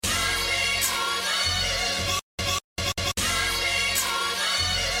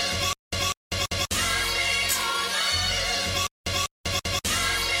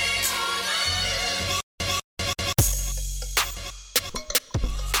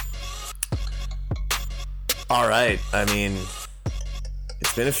All right. I mean,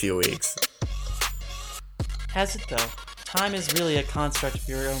 it's been a few weeks. Has it though? Time is really a construct of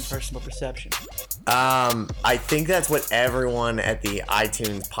your own personal perception. I think that's what everyone at the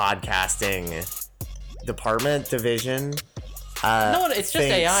iTunes podcasting division. No, it's just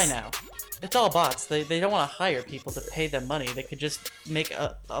thinks. AI now. It's all bots. They don't want to hire people to pay them money. They could just make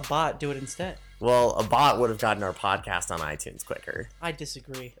a bot do it instead. Well, a bot would have gotten our podcast on iTunes quicker. I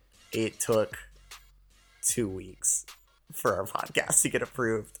disagree. It took 2 weeks for our podcast to get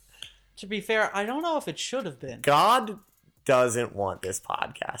approved. To be fair, I don't know if it should have been. God doesn't want this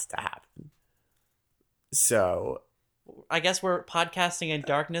podcast to happen. So I guess we're podcasting in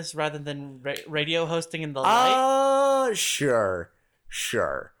darkness rather than radio hosting in the light. Sure.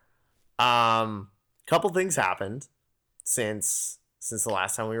 Couple things happened since the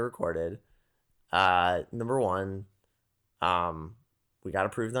last time we recorded. Number one, we got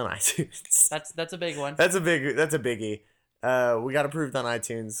approved on iTunes. That's a big one. That's a biggie. We got approved on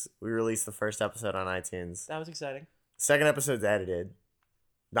iTunes. We released the first episode on iTunes. That was exciting. Second episode's edited.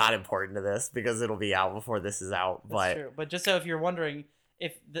 Not important to this because it'll be out before this is out. That's true. But just so if you're wondering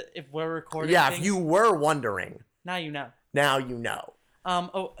if we're recording, yeah, if you were wondering, now you know. Now you know.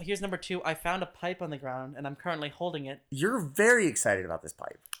 Here's number 2. I found a pipe on the ground and I'm currently holding it. You're very excited about this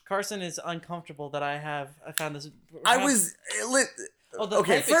pipe. Carson is uncomfortable that I found this.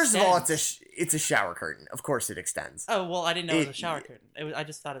 Okay, first of all, it's a shower curtain. Of course, it extends. Oh well, I didn't know it was a shower curtain. I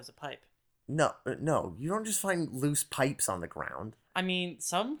just thought it was a pipe. No, you don't just find loose pipes on the ground. I mean,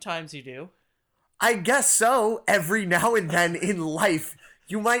 sometimes you do. I guess so. Every now and then in life,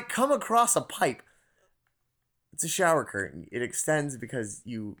 you might come across a pipe. It's a shower curtain. It extends because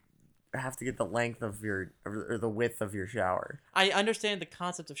you have to get the length of or the width of your shower. I understand the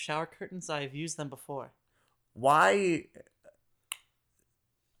concept of shower curtains. I've used them before. Why?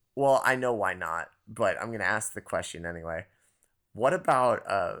 Well, I know why not, but I'm going to ask the question anyway. What about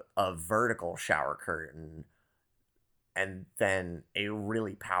a vertical shower curtain and then a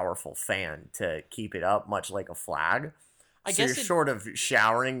really powerful fan to keep it up, much like a flag? I guess you're sort of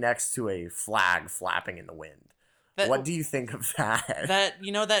showering next to a flag flapping in the wind. What do you think of that?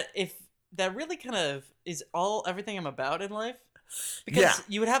 That really kind of is everything I'm about in life. Because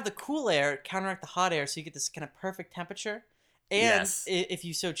you would have the cool air counteract the hot air, so you get this kind of perfect temperature. And if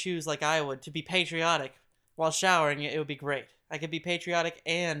you so choose, like I would, to be patriotic while showering, it would be great. I could be patriotic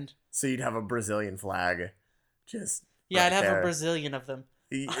and... So you'd have a Brazilian flag, just yeah, I'd have a Brazilian of them.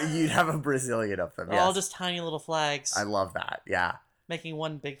 You'd have a Brazilian of them, yes. All just tiny little flags. I love that, yeah. Making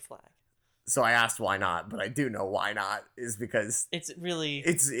one big flag. So I asked why not, but I do know why not, is because... It's really...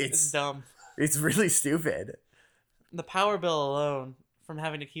 It's dumb. It's really stupid. The power bill alone, from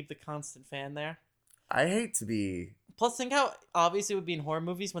having to keep the constant fan there. I hate to be... Plus, think how obvious it would be in horror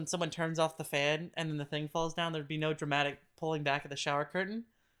movies when someone turns off the fan and then the thing falls down. There'd be no dramatic pulling back of the shower curtain.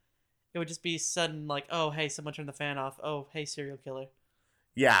 It would just be sudden, like, oh, hey, someone turned the fan off. Oh, hey, serial killer.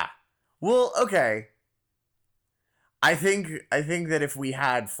 Yeah. Well, okay. I think that if we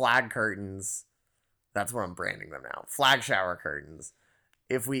had flag curtains, that's what I'm branding them now. Flag shower curtains.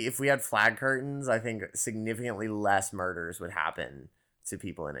 If we had flag curtains, I think significantly less murders would happen to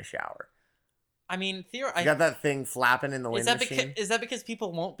people in a shower. I mean, you got that thing flapping in the wind machine? Is that because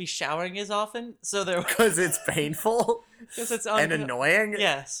people won't be showering as often? So they're because it's painful and annoying?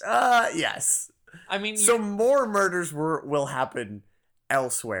 Yes. Yes. I mean... So more murders will happen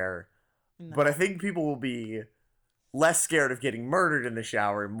elsewhere. No. But I think people will be less scared of getting murdered in the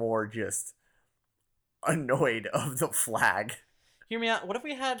shower, more just annoyed of the flag. Hear me out. What if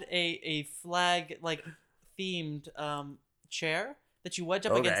we had a flag, like, themed chair that you wedge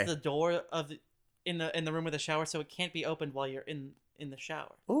up against the door of in the room with the shower, so it can't be opened while you're in the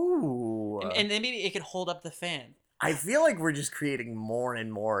shower. Ooh. And then maybe it could hold up the fan. I feel like we're just creating more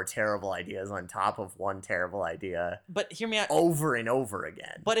and more terrible ideas on top of one terrible idea. But hear me out. Over and over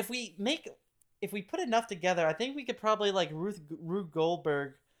again. But if we put enough together, I think we could probably, like, Rube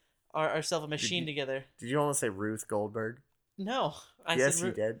Goldberg ourselves a machine together. Did you almost say Ruth Goldberg? No. Yes,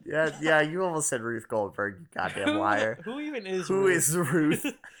 you did. Yeah, you almost said Ruth Goldberg, you goddamn liar. Who even is Who Ruth? is Ruth?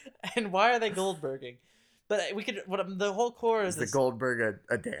 And why are they Goldberging? But we could... the whole core is the Goldberg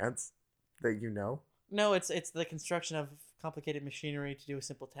a dance that you know? No, it's the construction of complicated machinery to do a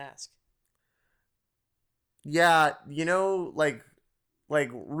simple task. Yeah, you know, like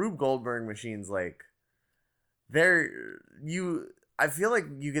Rube Goldberg machines, like I feel like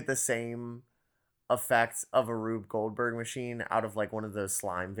you get the same effect of a Rube Goldberg machine out of like one of those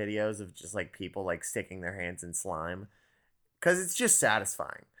slime videos of just like people like sticking their hands in slime, because it's just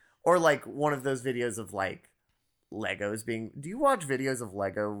satisfying. Or like one of those videos of like Legos being... Do you watch videos of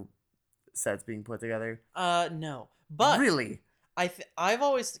Lego sets being put together? No. But really, I've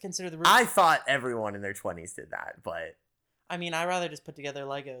always considered the. I thought everyone in their 20s did that, but I mean, I'd rather just put together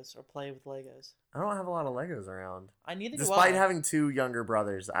Legos or play with Legos. I don't have a lot of Legos around. Neither Despite do I. having 2 younger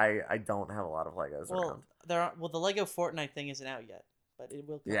brothers, I don't have a lot of Legos around. The Lego Fortnite thing isn't out yet, but it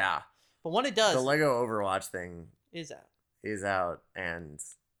will come. Yeah. But when it does, the Lego Overwatch thing is out. And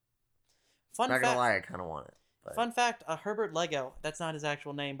Fun not fact, gonna lie, I kind of want it. But. Fun fact: Herbert Lego. That's not his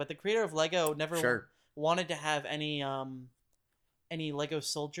actual name, but the creator of Lego never wanted to have any Lego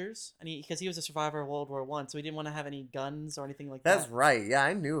soldiers, because he was a survivor of World War I, so he didn't want to have any guns or anything like that. That's right. Yeah,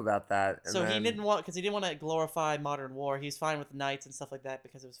 I knew about that. And so he didn't want to glorify modern war. He's fine with knights and stuff like that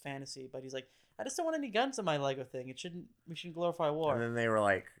because it was fantasy. But he's like, I just don't want any guns in my Lego thing. We shouldn't glorify war. And then they were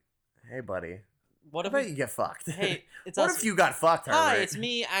like, hey, buddy. What if you get fucked? Hey, it's what us. if you got fucked? Hi, it's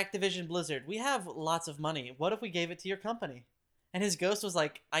me, Activision Blizzard. We have lots of money. What if we gave it to your company? And his ghost was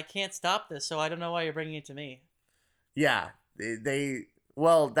like, I can't stop this, so I don't know why you're bringing it to me. Yeah,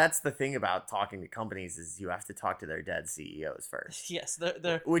 well, that's the thing about talking to companies is you have to talk to their dead CEOs first. Yes,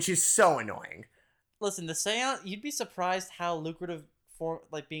 they're which is so annoying. Listen, the seance, you'd be surprised how lucrative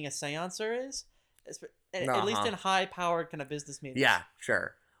being a seancer is, at least in high-powered kind of business meetings. Yeah,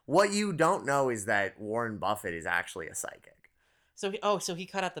 sure. What you don't know is that Warren Buffett is actually a psychic. So he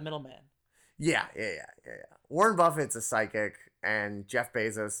cut out the middleman. Yeah. Warren Buffett's a psychic, and Jeff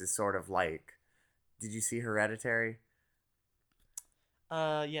Bezos is sort of like, did you see Hereditary?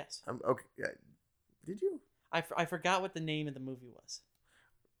 Yes. Okay. Did you? I forgot what the name of the movie was.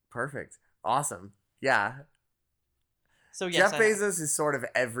 Perfect. Awesome. Yeah. So yes, Jeff Bezos is sort of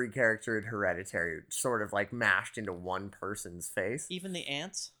every character in Hereditary, sort of like mashed into one person's face. Even the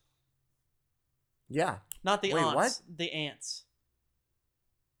ants? Yeah. Not the aunts. What? The ants.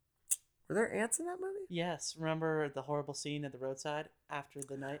 Were there ants in that movie? Yes. Remember the horrible scene at the roadside after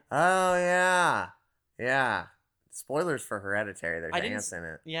the night? Oh, yeah. Yeah. Spoilers for Hereditary. There's ants in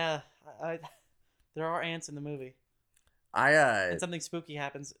it. Yeah. There are ants in the movie. And something spooky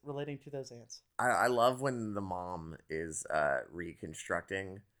happens relating to those ants. I love when the mom is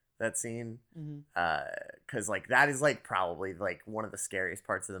reconstructing that scene, because like that is like probably like one of the scariest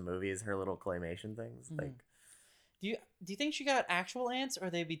parts of the movie is her little claymation things. Mm-hmm. Like, do you think she got actual ants or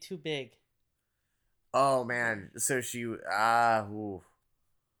they'd be too big? Oh man, so she I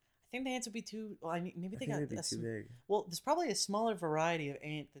think the ants would be too. Well, I mean, maybe they got too big. Well, there's probably a smaller variety of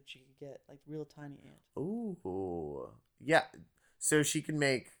ant that she could get, like real tiny ant. Ooh, yeah. So she can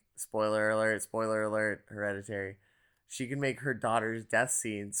make spoiler alert, Hereditary. She can make her daughter's death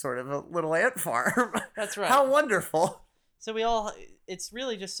scene sort of a little ant farm. That's right. How wonderful! So it's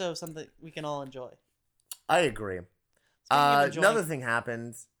really just something we can all enjoy. I agree. Another thing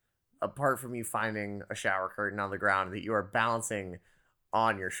happened, apart from you finding a shower curtain on the ground that you are balancing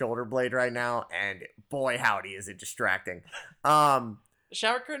on your shoulder blade right now, and boy howdy is it distracting.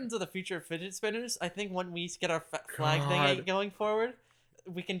 Shower curtains are the future of fidget spinners. I think when we get our flag thing going forward,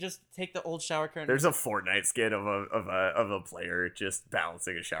 we can just take the old shower curtain. There's a Fortnite skit of a player just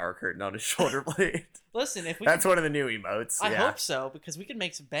balancing a shower curtain on his shoulder blade. Listen, that's one of the new emotes. I hope so, because we can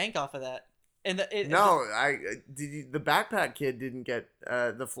make some bank off of that. And the backpack kid didn't get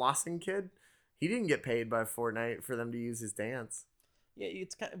the flossing kid. He didn't get paid by Fortnite for them to use his dance. Yeah,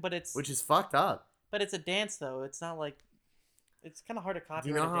 which is fucked up. But it's a dance though. It's not like it's kind of hard to copyright. Do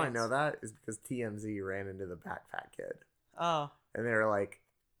you know how I know that? Is because TMZ ran into the backpack kid. Oh. And they were like,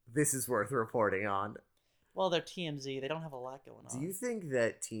 "This is worth reporting on." Well, they're TMZ. They don't have a lot going on. Do you think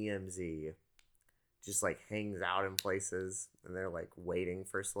that TMZ just like hangs out in places and they're like waiting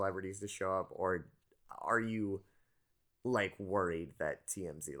for celebrities to show up, or are you like worried that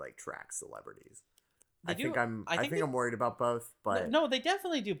TMZ like tracks celebrities? I think I'm worried about both, but no, they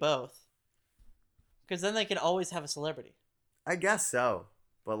definitely do both. Because then they can always have a celebrity. I guess so,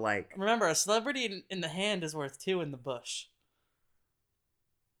 but like remember, a celebrity in the hand is worth 2 in the bush.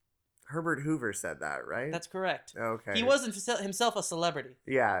 Herbert Hoover said that, right? That's correct. Okay. He wasn't himself a celebrity.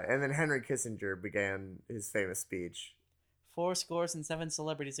 Yeah, and then Henry Kissinger began his famous speech. 7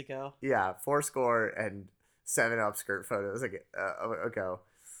 celebrities ago. Yeah, 7 upskirt photos ago.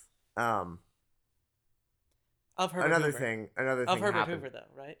 Of Herbert another Hoover. thing of Herbert happened. Hoover, though,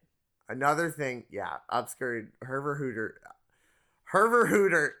 right? Another thing, yeah, upskirt Herbert Hoover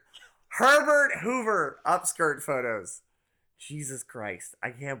upskirt photos. Jesus Christ,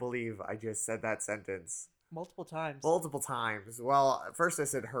 I can't believe I just said that sentence multiple times. Well, at first I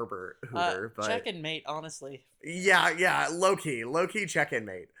said Herbert Hoover, but check-in mate, honestly. Yeah, low key check-in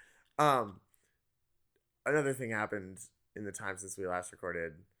mate. Another thing happened in the time since we last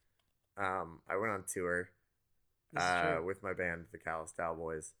recorded. I went on tour with my band, the Callous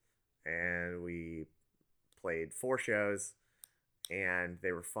Cowboys, and we played 4 shows, and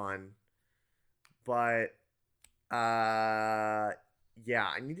they were fun. But yeah,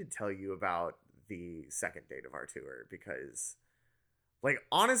 I need to tell you about the second date of our tour because, like,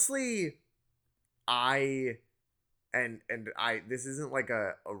 honestly, I and I this isn't like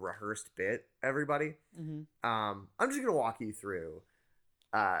a rehearsed bit, everybody. Mm-hmm. I'm just gonna walk you through.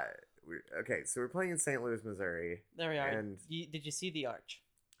 Uh, okay, so we're playing in St. Louis, Missouri. There we are. And did you see the arch?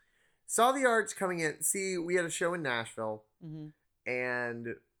 saw the arch coming in. See, we had a show in Nashville, Mm-hmm.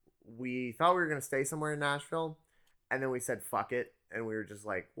 and we thought we were gonna stay somewhere in Nashville, and then we said fuck it, and we were just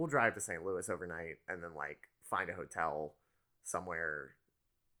like, we'll drive to St. Louis overnight, and then like find a hotel somewhere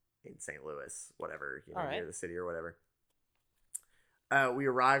in St. Louis, whatever, you know, near the city or whatever. We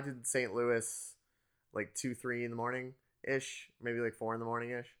arrived in St. Louis like 2-3 in the morning ish, maybe like 4 in the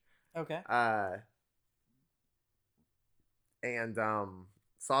morning ish. Okay. And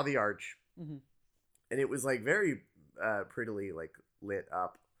saw the arch, mm-hmm. and it was like very prettily like lit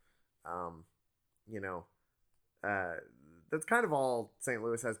up. You know, that's kind of all St.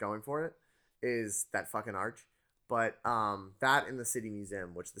 Louis has going for it is that fucking arch. But that in the City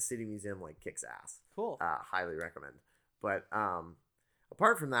Museum, which the City Museum like kicks ass. Cool. Highly recommend. But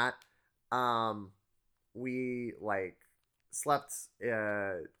apart from that, we like slept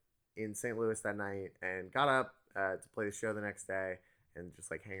in St. Louis that night and got up to play the show the next day and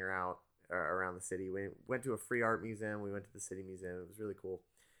just like hang out around the city. We went to a free art museum. We went to the City Museum. It was really cool.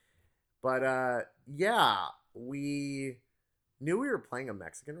 But yeah, we knew we were playing a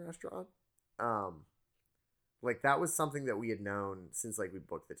Mexican restaurant. Like that was something that we had known since like we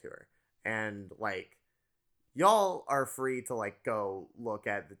booked the tour. And like y'all are free to like go look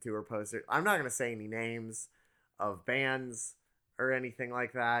at the tour poster. I'm not gonna say any names of bands or anything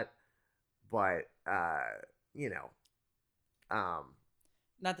like that, but you know,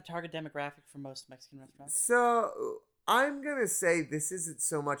 not the target demographic for most Mexican restaurants. So I'm gonna say this isn't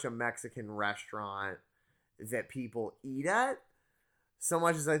so much a Mexican restaurant that people eat at, so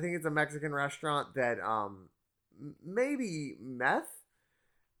much as I think it's a Mexican restaurant that maybe meth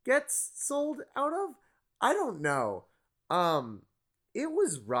gets sold out of. I don't know. It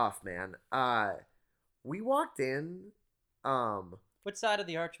was rough, man. We walked in. What side of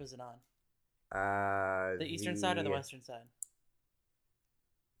the arch was it on? The eastern side or the western side?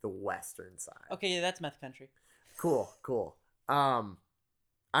 The western side. Okay, yeah, that's meth country. Cool. I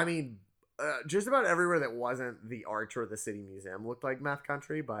mean, just about everywhere that wasn't the arch or the City Museum looked like meth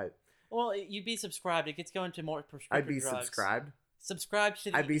country, but well, you'd be subscribed. It gets going to more prescriptive drugs. I'd be subscribed. Subscribed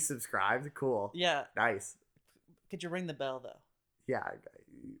to. I'd be subscribed. Cool. Yeah. Nice. Could you ring the bell though? Yeah.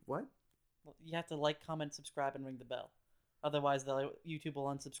 What? Well, you have to like, comment, subscribe, and ring the bell. Otherwise, YouTube will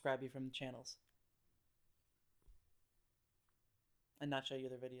unsubscribe you from the channels and not show you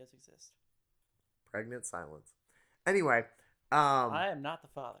their videos exist. Pregnant silence. Anyway, I am not the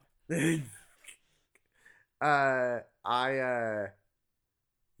father.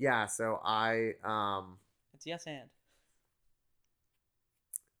 Yeah, so I it's yes and.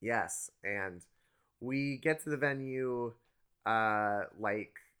 Yes, and we get to the venue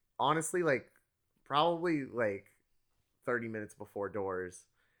like honestly like probably like 30 minutes before doors,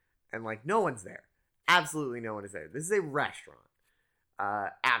 and like no one's there. Absolutely no one is there. This is a restaurant.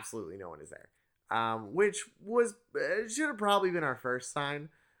 Absolutely no one is there. Which was should have probably been our first sign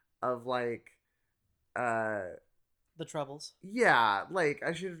of like the troubles. Yeah, like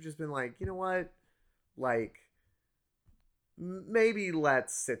I should have just been like, you know what, like maybe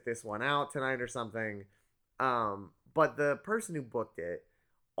let's sit this one out tonight or something. But the person who booked it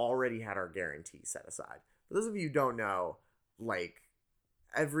already had our guarantee set aside. For those of you who don't know, like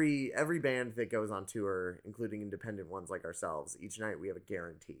every band that goes on tour, including independent ones like ourselves, each night we have a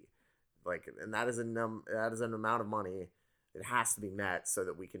guarantee. Like, and that is an amount of money that has to be met so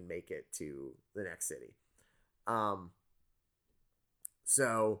that we can make it to the next city.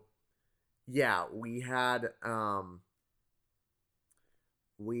 So yeah, we had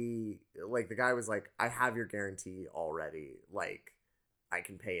we like the guy was like, I have your guarantee already, like I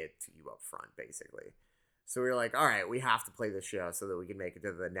can pay it to you up front, basically. So we were like, all right, we have to play this show so that we can make it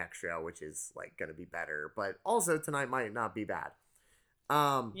to the next show, which is like gonna be better, but also tonight might not be bad.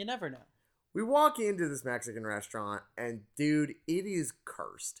 You never know. We walk into this Mexican restaurant, and dude, it is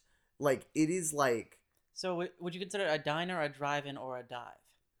cursed. Like it is like. So would you consider it a diner, a drive-in, or a dive?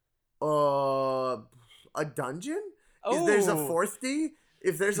 A dungeon? Oh. If there's a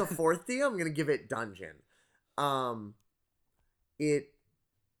fourth D, I'm gonna give it dungeon. It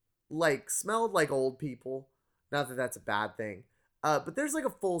like smelled like old people. Not that that's a bad thing. But there's like a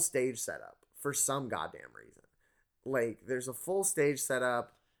full stage setup for some goddamn reason. Like there's a full stage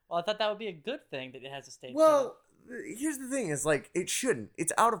setup. Well, I thought that would be a good thing that it has a stage. Well, here's the thing: is like it shouldn't.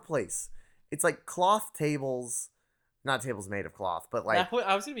 It's out of place. It's like cloth tables, not tables made of cloth, but like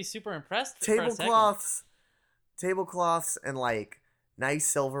I was gonna be super impressed. Tablecloths, and like nice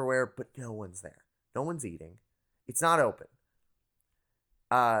silverware, but no one's there. No one's eating. It's not open.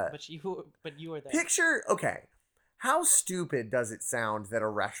 But you were there. Picture, okay. How stupid does it sound that a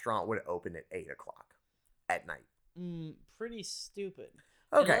restaurant would open at 8:00 at night? Pretty stupid.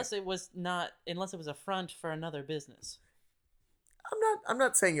 Okay. Unless it was a front for another business. I'm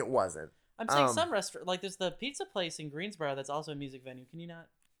not saying it wasn't. I'm saying some restaurant, like there's the pizza place in Greensboro that's also a music venue. Can you not?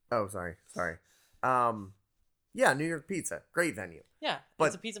 Oh, sorry. Yeah, New York Pizza, great venue. Yeah, but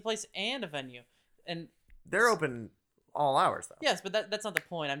it's a pizza place and a venue, and they're open all hours though. Yes, but that's not the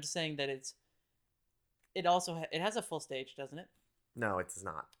point. I'm just saying that it also it has a full stage, doesn't it? No, it does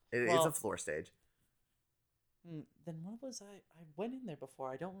not. It's a floor stage. Then what was I went in there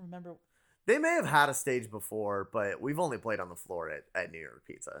before. I don't remember. They may have had a stage before, but we've only played on the floor at New York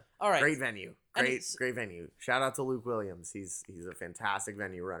Pizza. All right. Great venue. Great venue. Shout out to Luke Williams. He's a fantastic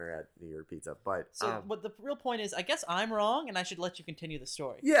venue runner at New York Pizza. But what the real point is, I guess I'm wrong, and I should let you continue the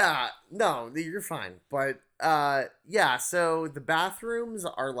story. Yeah, no, you're fine. But yeah, so the bathrooms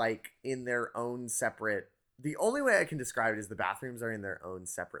are like in their own separate. The only way I can describe it is the bathrooms are in their own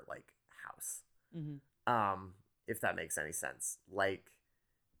separate like house. Mm-hmm. If that makes any sense. Like,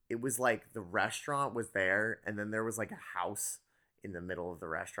 it was like the restaurant was there, and then there was like a house in the middle of the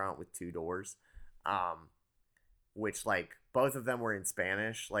restaurant with two doors, which like both of them were in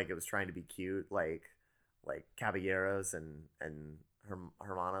Spanish. Like it was trying to be cute, like caballeros and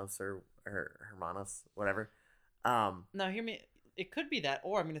hermanos or hermanos, whatever. Now hear me. It could be that,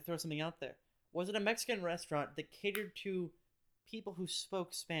 or I'm going to throw something out there. Was it a Mexican restaurant that catered to people who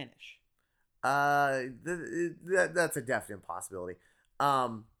spoke Spanish? That's a definite possibility.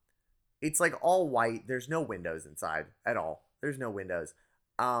 It's like all white. There's no windows inside at all. There's no windows.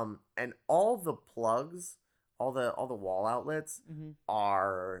 And all the plugs, all the wall outlets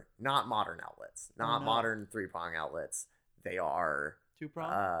are not modern outlets, not modern 3-prong outlets. They are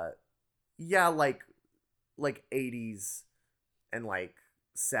 2-prong. Yeah, like 80s and like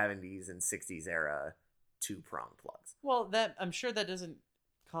 70s and 60s era 2-prong plugs. Well, that I'm sure that doesn't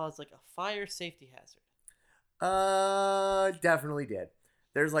cause like a fire safety hazard. Definitely did.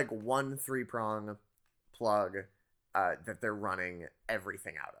 There's like one 3-prong plug that they're running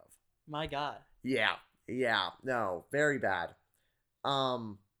everything out of. My God. Yeah, no, very bad.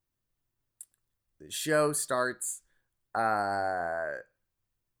 The show starts,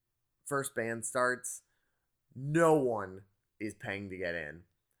 first band starts, no one is paying to get in.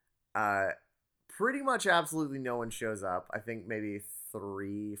 Pretty much absolutely no one shows up. I think maybe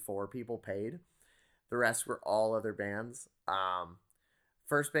 3-4 people paid. The rest were all other bands.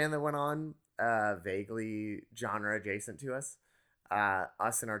 First band that went on, vaguely genre adjacent to us.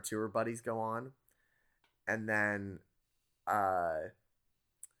 Us and our tour buddies go on. And then,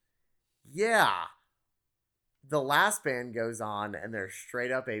 yeah, the last band goes on, and they're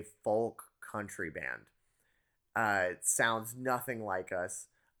straight up a folk country band. It sounds nothing like us.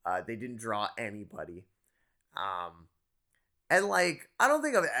 They didn't draw anybody. And like, I don't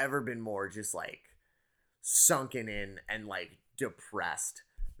think I've ever been more just like sunken in and like depressed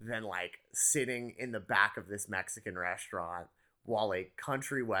than like sitting in the back of this Mexican restaurant while a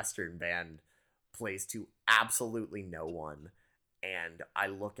country western band plays to absolutely no one, and I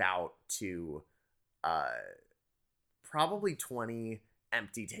look out to probably 20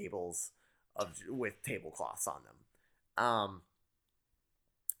 empty tables with tablecloths on them.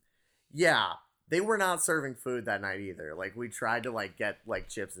 Yeah, they were not serving food that night either. Like, we tried to like get like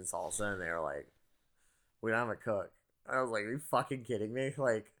chips and salsa, and they were like, "We don't have a cook." I was like, "Are you fucking kidding me?"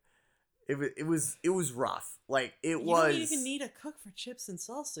 Like, it was rough. Like, you don't even need a cook for chips and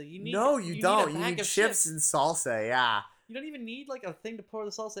salsa. You don't. You need chips and salsa. Yeah. You don't even need like a thing to pour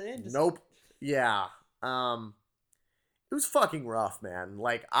the salsa in. Nope. Yeah. It was fucking rough, man.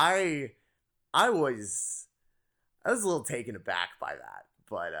 Like, I was a little taken aback by that,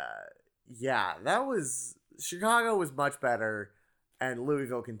 but yeah, Chicago was much better, and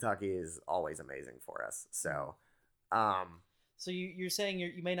Louisville, Kentucky is always amazing for us. So, so you're saying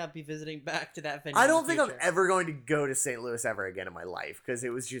you may not be visiting back to that venue. I don't think I'm ever going to go to St. Louis ever again in my life, because it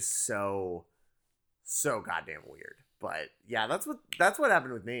was just so goddamn weird. But yeah, that's what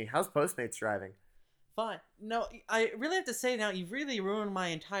happened with me. How's Postmates driving? Fine. No, I really have to say now, you've really ruined my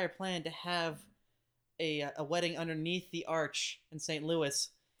entire plan to have a wedding underneath the arch in St. Louis,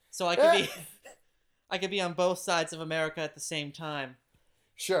 so I could be on both sides of America at the same time.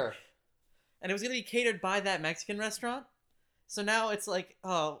 Sure. And it was gonna be catered by that Mexican restaurant, So now it's like,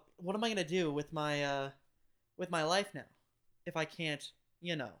 oh, what am I gonna do with my life now, if I can't,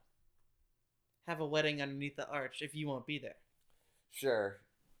 have a wedding underneath the arch if you won't be there? Sure.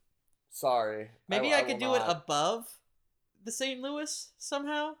 Sorry. Maybe I could do it above the St. Louis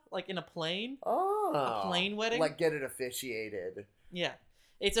somehow, like in a plane. Oh. A plane wedding. Like get it officiated. Yeah.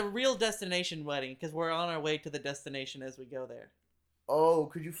 It's a real destination wedding because we're on our way to the destination as we go there. Oh,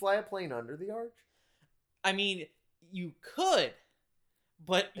 could you fly a plane under the arch? I mean, you could,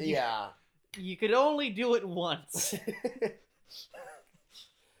 but you could only do it once.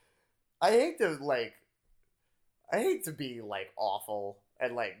 I hate to be like awful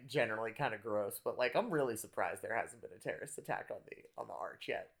and like generally kind of gross, but like I'm really surprised there hasn't been a terrorist attack on the arch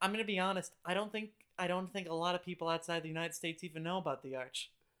yet. I'm gonna be honest. I don't think a lot of people outside the United States even know about the arch.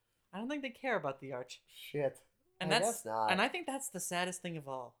 I don't think they care about the arch. Shit. And that's not. And I think that's the saddest thing of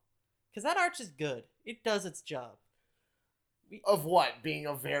all, because that arch is good. It does its job. Of what? Being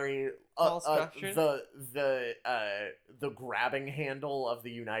a very tall structure? The grabbing handle of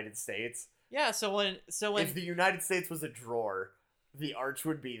the United States. Yeah. So when if the United States was a drawer, the arch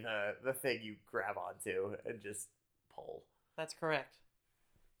would be the thing you grab onto and just pull. That's correct.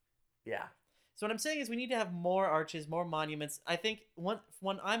 Yeah. So what I'm saying is we need to have more arches, more monuments. I think when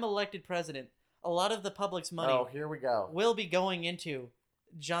I'm elected president, a lot of the public's money here we go. Will be going into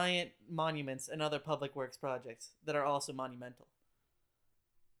giant monuments and other public works projects that are also monumental.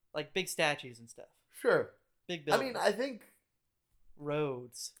 Like big statues and stuff. Sure. Big buildings. I mean, I think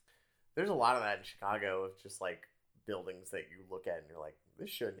roads. There's a lot of that in Chicago of just like buildings that you look at and you're like, this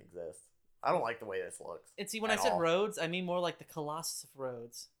shouldn't exist. I don't like the way this looks. And see, when I said roads, I mean more like the Colossus of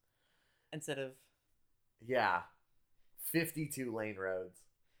Rhodes instead of... Yeah. 52 lane roads.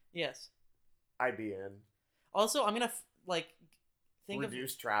 Yes. I'd be in. Also, I'm going to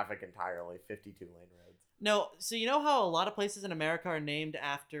reduce traffic entirely. 52 lane roads. No, so you know how a lot of places in America are named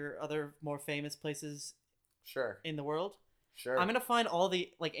after other more famous places in the world? Sure. I'm going to find all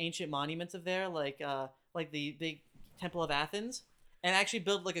the like ancient monuments of there, like the big Temple of Athens, and actually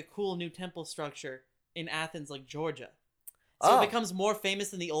build like a cool new temple structure in Athens, like Georgia. So it becomes more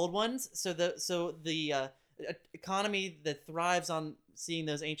famous than the old ones. So the economy that thrives on seeing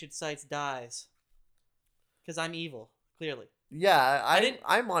those ancient sites dies. Because I'm evil, clearly. Yeah,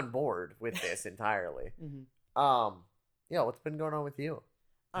 I'm on board with this entirely. Mm-hmm. Yeah, what's been going on with you?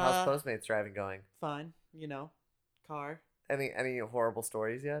 How's Postmates driving going? Fine, car. Any horrible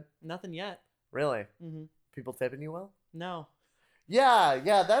stories yet? Nothing yet. Really? Mm-hmm. People tipping you well? No.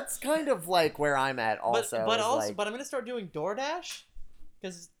 Yeah, that's kind of like where I'm at also. But I'm gonna start doing DoorDash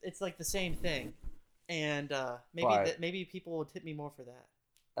because it's like the same thing, and maybe people will tip me more for that.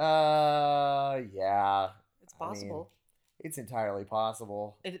 Yeah. It's possible. It's entirely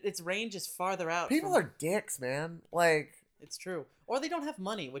possible. Its range is farther out. People are dicks, man. Like, it's true, or they don't have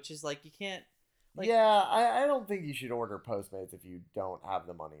money, which is like you can't. Like, yeah, I don't think you should order Postmates if you don't have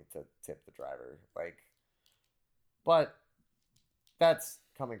the money to tip the driver. Like, but that's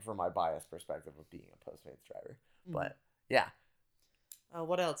coming from my biased perspective of being a Postmates driver. Mm-hmm. But yeah.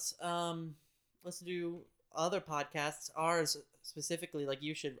 What else? Let's do other podcasts. Ours specifically, like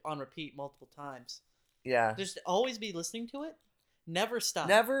you should on repeat multiple times. Yeah. Just always be listening to it. Never stop.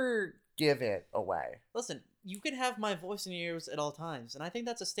 Never give it away. Listen, you can have my voice in your ears at all times, and I think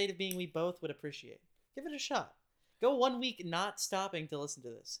that's a state of being we both would appreciate. Give it a shot. Go 1 week not stopping to listen to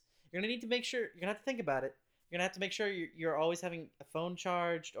this. You're gonna need to make sure. You're gonna have to think about it. You're gonna have to make sure you're always having a phone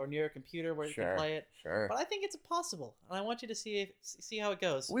charged or near a computer where you can play it. Sure. But I think it's possible, and I want you to see how it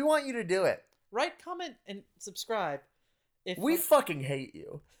goes. We want you to do it. Write, comment, and subscribe. If we fucking hate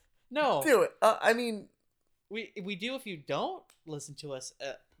you. No. Do it. I mean, we do if you don't listen to us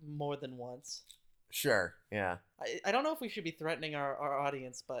more than once. Sure. Yeah. I don't know if we should be threatening our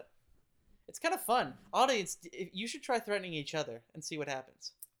audience, but it's kind of fun. Audience, you should try threatening each other and see what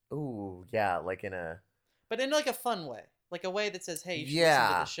happens. Ooh, yeah, like in a. But in like a fun way, like a way that says, "Hey, you should listen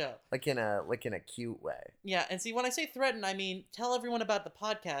to the show." Like in a cute way. Yeah, and see, when I say threaten, I mean tell everyone about the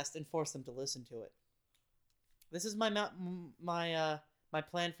podcast and force them to listen to it. This is my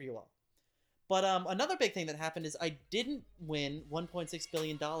plan for you all. But another big thing that happened is I didn't win $1.6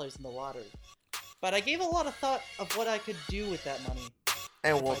 billion in the lottery, but I gave a lot of thought of what I could do with that money.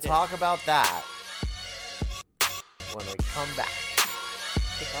 And we'll talk about that when we come back.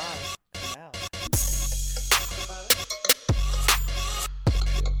 Goodbye. Now.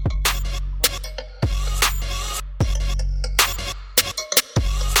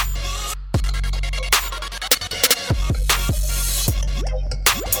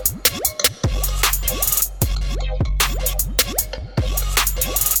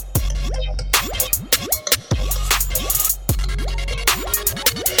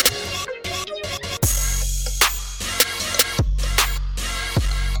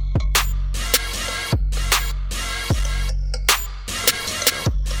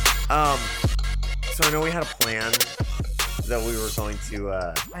 to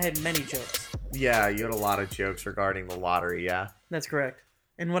I had many jokes. Yeah, you had a lot of jokes regarding the lottery, yeah. That's correct.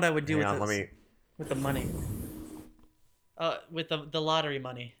 And what I would do Hang with on, this, with the money. With the lottery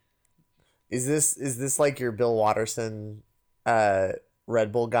money. Is this like your Bill Watterson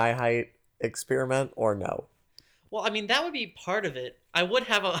Red Bull guy height experiment or no? Well, I mean that would be part of it. I would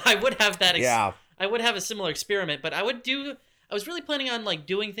have that Yeah. I would have a similar experiment, but I was really planning on like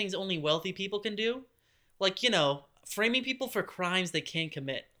doing things only wealthy people can do. Like, framing people for crimes they can't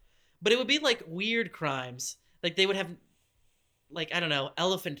commit. But it would be like weird crimes. Like they would have like, I don't know,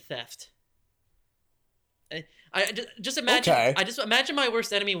 elephant theft. I just imagine. Okay. I just imagine my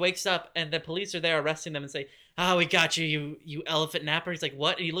worst enemy wakes up and the police are there arresting them and say, "Oh, we got you, you elephant napper." He's like,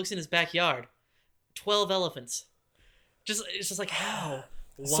 "What?" And he looks in his backyard, 12 elephants. It's just like how?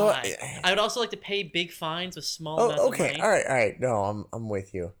 Why? So, I would also like to pay big fines with small amounts of money. All right. No, I'm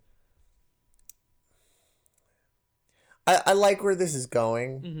with you. I like where this is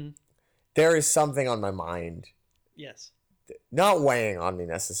going. Mm-hmm. There is something on my mind. Yes. Not weighing on me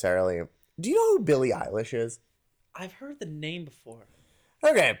necessarily. Do you know who Billie Eilish is? I've heard the name before.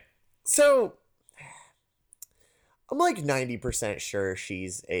 Okay, so I'm like 90% sure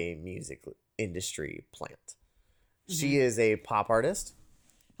she's a music industry plant. Mm-hmm. She is a pop artist.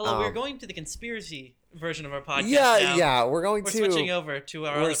 Hello, we're going to the conspiracy version of our podcast. Yeah, we're switching over to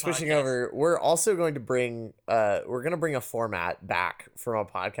our other podcast. We're also going to bring a format back from a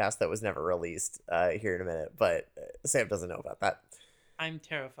podcast that was never released here in a minute, but Sam doesn't know about that. I'm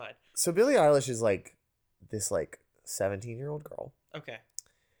terrified. So Billie Eilish is like this like 17-year-old girl. Okay.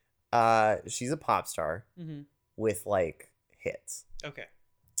 She's a pop star with like hits. Okay.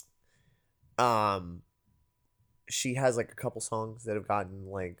 She has like a couple songs that have gotten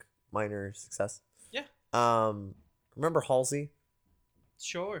like minor success. Yeah. Remember Halsey?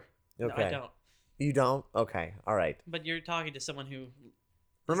 Sure. Okay. No, I don't. You don't? Okay. All right. But you're talking to someone who...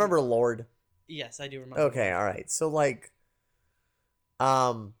 Remember Lorde? Yes, I do remember. Okay. Lorde. All right. So like,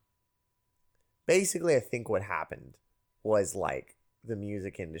 basically I think what happened was like the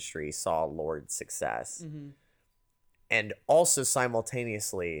music industry saw Lorde's success and also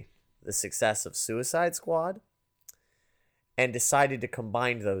simultaneously the success of Suicide Squad and decided to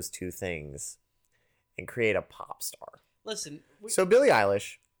combine those two things and create a pop star. Listen. So Billie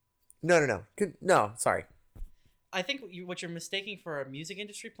Eilish. No, sorry. I think what you're mistaking for a music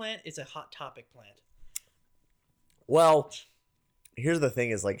industry plant is a Hot Topic plant. Well, here's the thing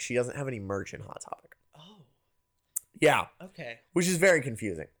is like she doesn't have any merch in Hot Topic. Oh. Yeah. Okay. Which is very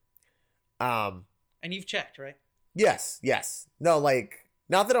confusing. And you've checked, right? Yes. No, like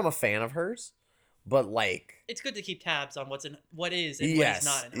not that I'm a fan of hers, but like it's good to keep tabs on what is and what is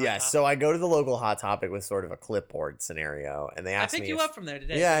not in Hot Topic. So I go to the local Hot Topic with sort of a clipboard scenario, and they asked me. I picked you up from there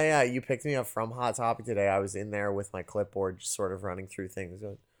today. Yeah, you picked me up from Hot Topic today. I was in there with my clipboard, just sort of running through things.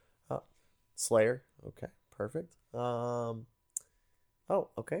 Going, Slayer, okay, perfect. Oh,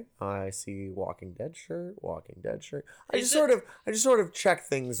 okay. I see Walking Dead shirt. I just sort of check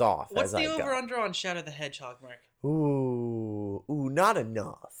things off. What's the over under on Shadow the Hedgehog, Mark? Ooh, not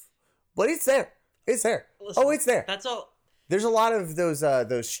enough, but it's there. Listen, it's there. That's all. There's a lot of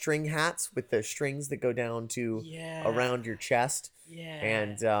those string hats with the strings that go down to around your chest. Yeah.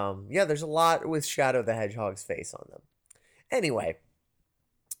 And there's a lot with Shadow the Hedgehog's face on them. Anyway,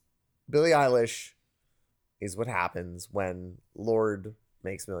 Billie Eilish is what happens when Lorde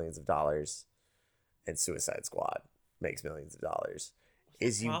makes millions of dollars and Suicide Squad makes millions of dollars.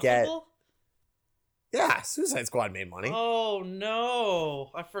 Is you get Suicide Squad made money. Oh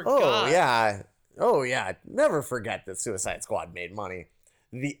no, I forgot. Oh yeah, never forget that Suicide Squad made money.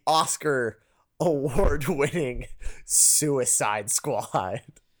 The Oscar award-winning Suicide Squad.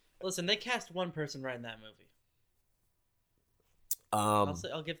 Listen, they cast one person right in that movie.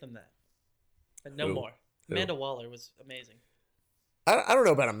 I'll give them that. But no more. Amanda Waller was amazing. I don't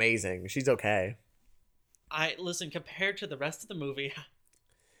know about amazing. She's okay. Compared to the rest of the movie.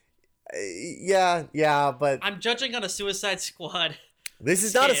 Yeah, but I'm judging on a Suicide Squad. This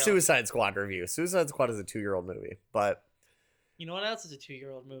is not a Suicide Squad review. Suicide Squad is a 2-year-old movie, but you know what else is a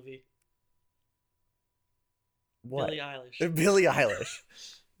 2-year-old movie? What? Billie Eilish.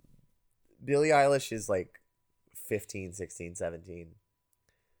 Billie Eilish is like 15, 16, 17.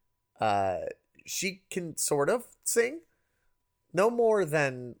 She can sort of sing. No more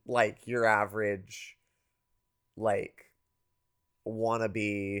than like your average like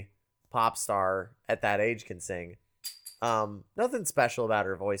wannabe pop star at that age can sing. Nothing special about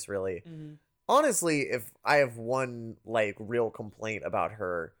her voice, really. Mm-hmm. Honestly, if I have one like real complaint about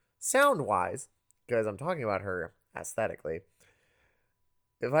her sound-wise, because I'm talking about her aesthetically,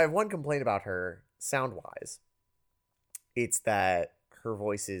 if I have one complaint about her sound-wise, it's that her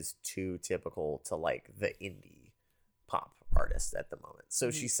voice is too typical to like the indie pop artist at the moment.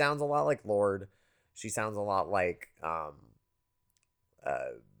 So she sounds a lot like Lorde. She sounds a lot like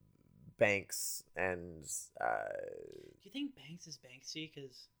Banks and Do you think Banks is Banksy?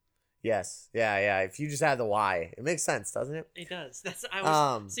 Because yes, yeah. If you just add the Y, it makes sense, doesn't it? it does.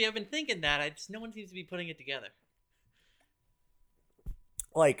 I've been thinking that. No one seems to be putting it together.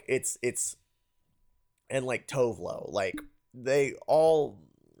 Like it's and like Tovlo, like they all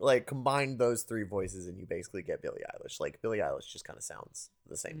like combine those three voices and you basically get Billie Eilish. Like Billie Eilish just kind of sounds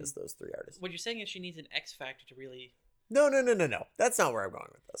the same as those three artists. What you're saying is she needs an X factor to really. No. That's not where I'm going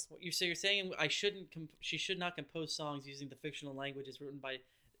with this. You're saying she should not compose songs using the fictional languages written by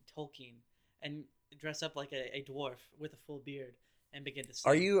Tolkien and dress up like a dwarf with a full beard and begin to sing.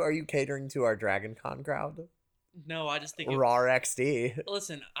 Are you catering to our Dragon Con crowd? No, I just think RAR XD.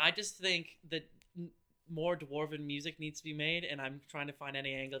 Listen, I just think that more dwarven music needs to be made, and I'm trying to find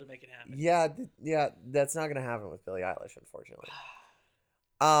any angle to make it happen. Yeah, that's not gonna happen with Billie Eilish, unfortunately.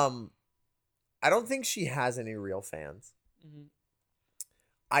 I don't think she has any real fans. Mm-hmm.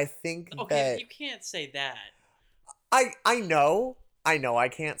 I think that you can't say that. I know I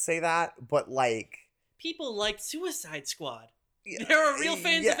can't say that, but like people like Suicide Squad. There are real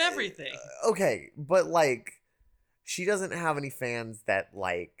fans of everything. Okay, but like she doesn't have any fans that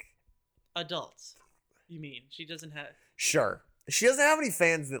like adults. You mean she doesn't have? Sure, she doesn't have any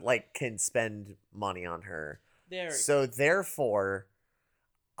fans that like can spend money on her. So therefore,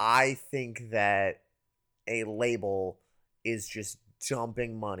 I think that a label is just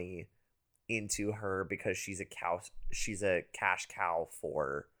dumping money into her because she's a cash cow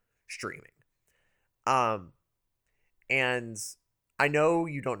for streaming. And I know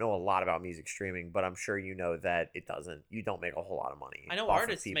you don't know a lot about music streaming, but I'm sure you know that you don't make a whole lot of money. I know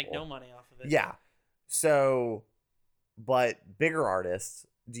artists make no money off of it. Yeah. So, but bigger artists,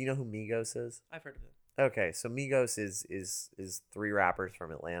 do you know who Migos is? I've heard of it. Okay, so Migos is three rappers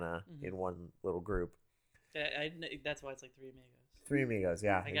from Atlanta in one little group. That's why it's like Three Amigos. Three Amigos,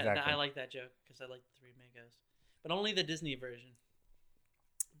 yeah, exactly. I like that joke because I like the Three Amigos, but only the Disney version.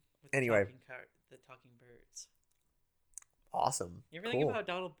 Anyway, the talking birds. Awesome. You ever think about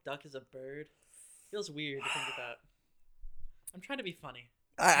Donald Duck as a bird? Feels weird to think about. I'm trying to be funny.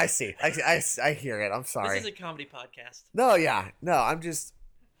 I see. I hear it. I'm sorry. This is a comedy podcast. No, I'm just.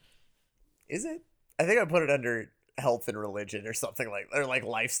 Is it? I think I put it under health and religion or something like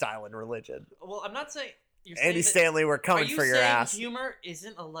lifestyle and religion. Well, I'm not saying. Andy Stanley, we're coming for your ass. Humor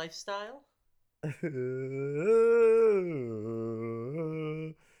isn't a lifestyle.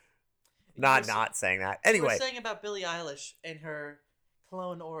 Not saying that. Anyway, we're saying about Billie Eilish and her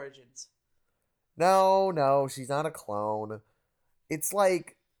clone origins. No, she's not a clone. It's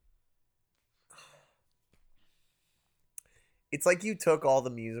like you took all the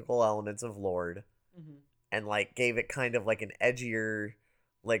musical elements of Lorde and like gave it kind of like an edgier,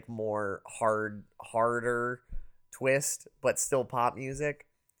 like more harder twist, but still pop music.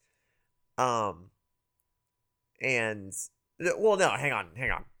 And well, no, hang on.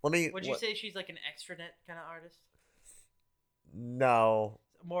 Would you say she's like an extranet kind of artist? No.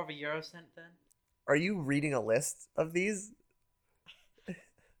 More of a Eurocent then? Are you reading a list of these?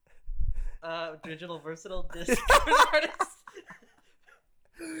 Digital versatile disc artist.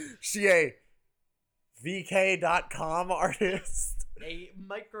 She a VK.com artist. A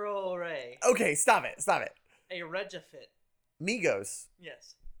microarray. Okay, stop it. A Regifit. Migos.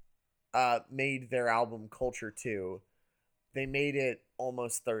 Yes. Made their album Culture 2. They made it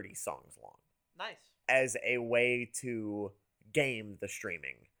almost 30 songs long. Nice. As a way to game the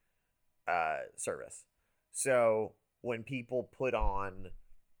streaming service. So when people put on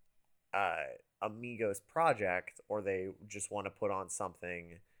Migos project, or they just want to put on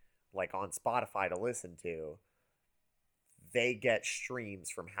something like on Spotify to listen to, they get streams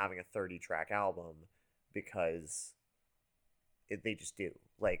from having a 30-track album because they just do.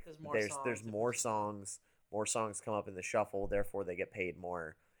 Like there's more songs come up in the shuffle, therefore they get paid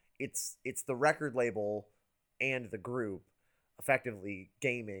more. It's the record label and the group effectively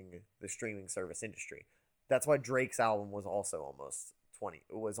gaming the streaming service industry. That's why Drake's album was also almost 20.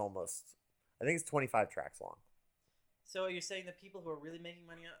 It was almost, I think it's 25 tracks long. So you're saying the people who are really making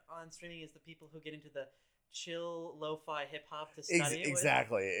money on streaming is the people who get into the chill lo-fi hip hop to study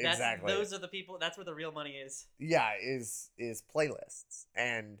exactly. Those are the people. That's where the real money is. Yeah, is playlists.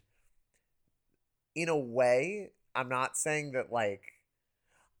 And in a way, I'm not saying that like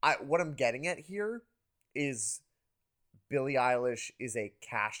what I'm getting at here is Billie Eilish is a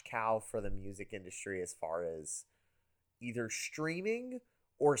cash cow for the music industry as far as either streaming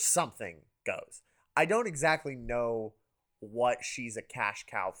or something goes. I don't exactly know what she's a cash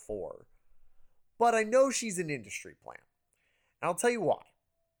cow for. But I know she's an industry plant. And I'll tell you why.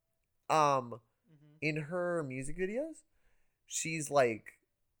 In her music videos, she's like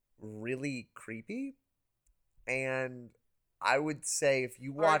really creepy, and I would say if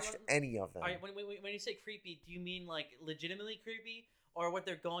you watched any of them, when you say creepy, do you mean like legitimately creepy, or what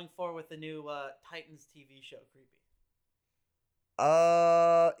they're going for with the new Titans TV show creepy?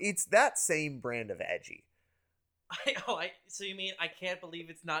 It's that same brand of edgy. So you mean I can't believe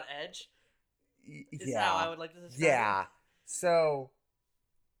it's not Edge? Is Yeah, how I would like to describe yeah. it. So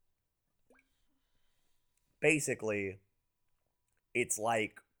basically, it's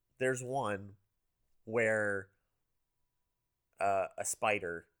like there's one where a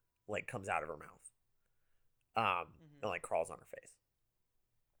spider like comes out of her mouth, and like crawls on her face,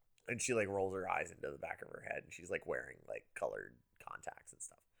 and she like rolls her eyes into the back of her head, and she's like wearing like colored contacts and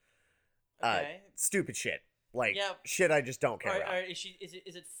stuff. Okay. Stupid shit. Like shit, I just don't care about. Is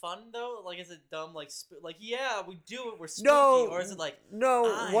it fun though? Like, is it dumb? Like yeah, we do it. We're spooky. Or is it like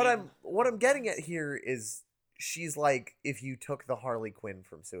what I'm getting at here is she's like if you took the Harley Quinn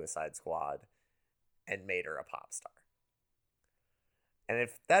from Suicide Squad and made her a pop star, and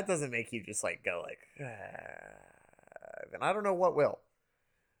if that doesn't make you just like go like, then I don't know what will.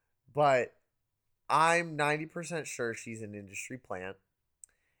 But I'm 90% sure she's an industry plant.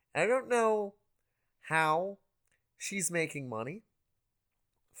 And I don't know how she's making money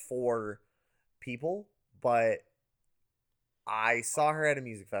for people, but I saw her at a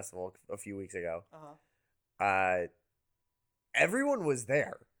music festival a few weeks ago. Everyone was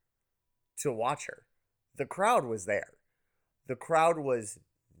there to watch her. The crowd was there. The crowd was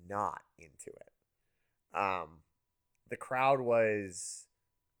not into it. The crowd was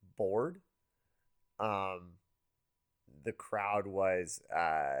bored. The crowd was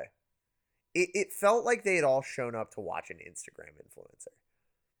it felt like they had all shown up to watch an Instagram influencer.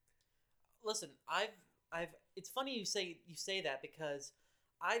 Listen, I've it's funny you say that because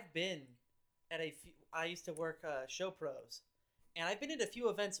I've been at I used to work show pros, and I've been at a few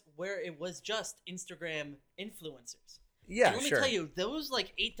events where it was just Instagram influencers. Yeah, and let me tell you, those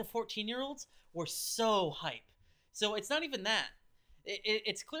like 8 to 14-year-olds were so hype. So it's not even that.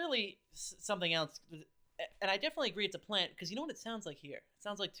 It's clearly something else. And I definitely agree it's a plant, because you know what it sounds like here? It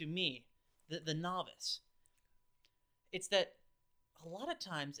sounds like to me, the novice. It's that a lot of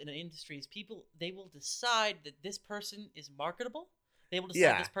times in industries, people, they will decide that this person is marketable. They will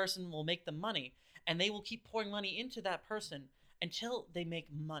decide this person will make them money, and they will keep pouring money into that person until they make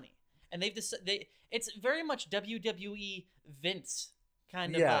money. And it's very much WWE Vince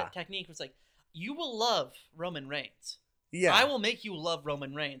kind of a technique. It's like, you will love Roman Reigns. Yeah. I will make you love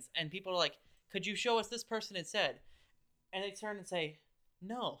Roman Reigns. And people are like, could you show us this person instead? And they turn and say,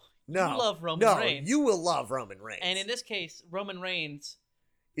 no, you love Roman Reigns. You will love Roman Reigns. And in this case, Roman Reigns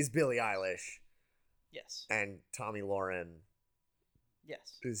is Billie Eilish. Yes. And Tommy Lauren.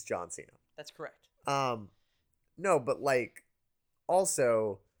 Yes. Is John Cena. That's correct. No, but like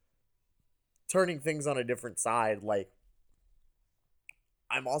also turning things on a different side, like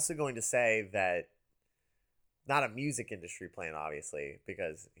I'm also going to say that not a music industry plant, obviously,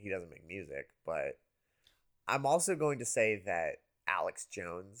 because he doesn't make music, but I'm also going to say that Alex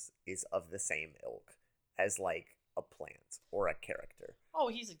Jones is of the same ilk as like a plant or a character. Oh,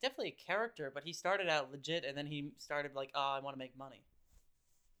 he's definitely a character, but he started out legit, and then he started like, oh, I want to make money.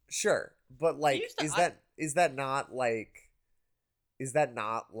 Sure, but like, is that not like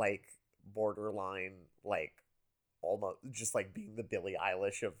borderline like almost just like being the Billie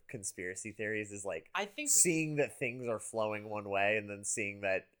Eilish of conspiracy theories? Is like, I think seeing that things are flowing one way and then seeing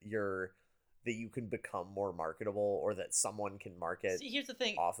that you can become more marketable, or that someone can market. See, here's the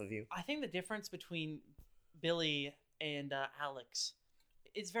thing off of you. I think the difference between Billie and Alex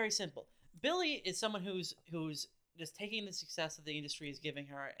is very simple. Billie is someone who's just taking the success that the industry is giving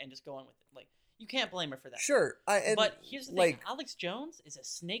her and just going with it. Like, you can't blame her for that. Sure, but here's the thing: Alex Jones is a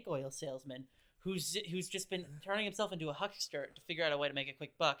snake oil salesman who's just been turning himself into a huckster to figure out a way to make a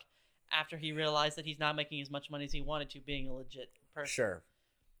quick buck after he realized that he's not making as much money as he wanted to, being a legit person. Sure.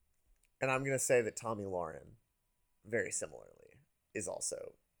 And I'm going to say that Tommy Lauren, very similarly, is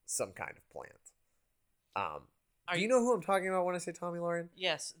also some kind of plant. Do you know who I'm talking about when I say Tommy Lauren?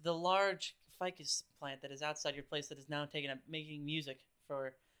 Yes, the large ficus plant that is outside your place that is now making music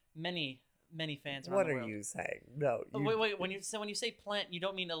for many fans around the world. What are you saying? No. Wait. When you say plant, you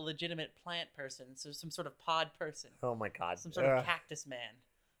don't mean a legitimate plant person. So some sort of pod person. Oh my God. Some sort of cactus man.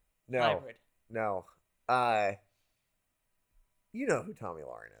 No. Hybrid. No. You know who Tommy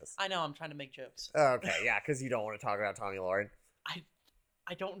Lauren is. I know. I'm trying to make jokes. Okay, yeah, because you don't want to talk about Tommy Lauren.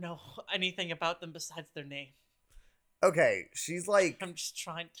 I don't know anything about them besides their name. Okay, she's like... I'm just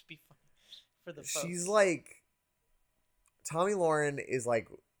trying to be funny for the folks. She's like... Tomi Lahren is like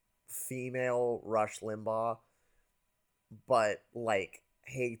female Rush Limbaugh, but like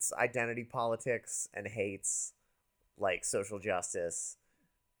hates identity politics and hates like social justice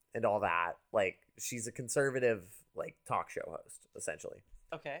and all that. Like, she's a conservative like talk show host, essentially.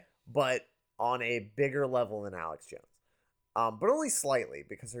 Okay. But on a bigger level than Alex Jones. But only slightly,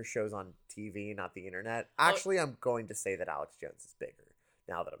 because her show's on TV, not the internet. Actually, I'm going to say that Alex Jones is bigger,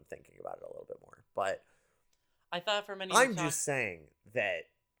 now that I'm thinking about it a little bit more. But I thought for many I'm just saying that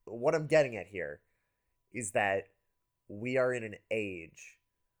what I'm getting at here is that we are in an age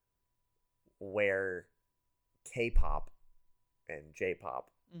where K-pop and J-pop,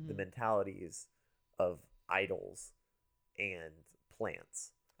 the mentalities of idols and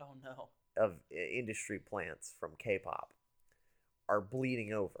plants, of industry plants from K-pop, are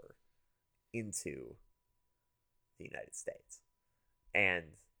bleeding over into the United States. And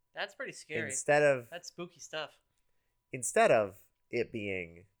that's pretty scary. That's spooky stuff. Instead of it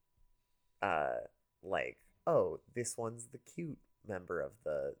being like, oh, this one's the cute member of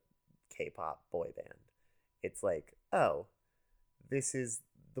the K-pop boy band, it's like, oh, this is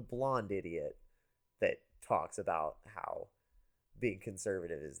the blonde idiot that talks about how being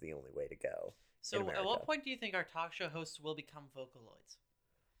conservative is the only way to go. So at what point do you think our talk show hosts will become Vocaloids?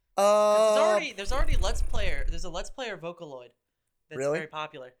 There's already Let's Player. There's a Let's Player Vocaloid that's very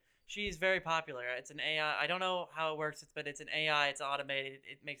popular. She's very popular. It's an AI. I don't know how it works, but it's an AI. It's automated.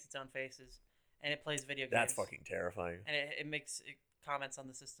 It makes its own faces, and it plays video games. That's fucking terrifying. And it comments on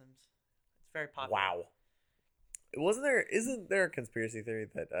the systems. It's very popular. Wow. Isn't there a conspiracy theory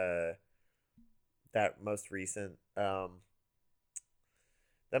that that most recent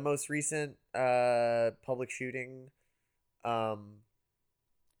public shooting,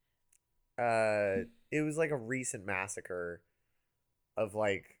 it was like a recent massacre of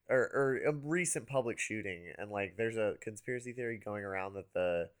like, or a recent public shooting, and like there's a conspiracy theory going around that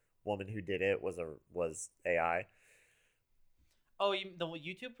the woman who did it was AI. Oh, the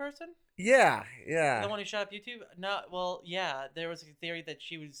YouTube person? Yeah. The one who shot up YouTube? No, well, yeah, there was a theory that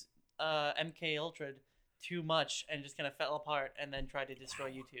she was MK Ultra'd too much and just kind of fell apart and then tried to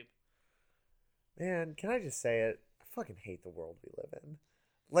destroy YouTube. Man, can I just say it? I fucking hate the world we live in.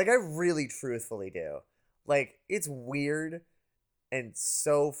 Like, I really truthfully do. Like, it's weird and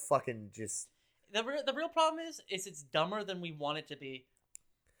so fucking just... The real problem is it's dumber than we want it to be.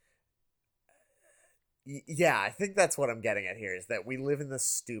 Yeah, I think that's what I'm getting at here, is that we live in the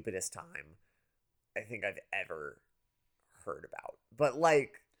stupidest time I think I've ever heard about. But,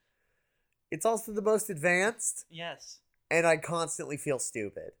 like, it's also the most advanced. Yes. And I constantly feel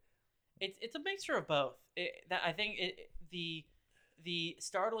stupid. It's a mixture of both. I think the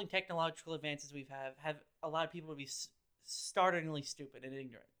startling technological advances we've have allowed people to be startlingly stupid and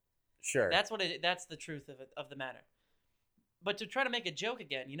ignorant. Sure. That's the truth of the matter. But to try to make a joke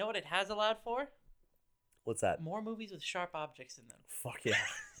again, you know what it has allowed for? What's that? More movies with sharp objects in them. Fuck yeah.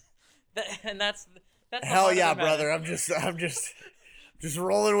 That's hell yeah, brother. I'm just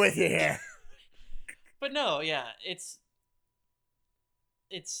rolling with you here. But no, yeah, it's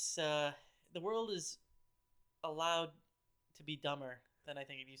the world is allowed to be dumber than I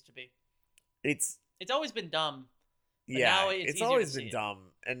think it used to be. It's always been dumb. Yeah, now it's always been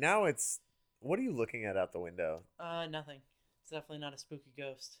dumb, and now it's. What are you looking at out the window? Nothing. It's definitely not a spooky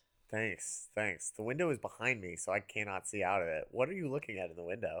ghost. Thanks. The window is behind me, so I cannot see out of it. What are you looking at in the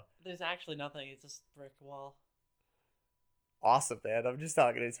window? There's actually nothing. It's just a brick wall. Awesome, man. I'm just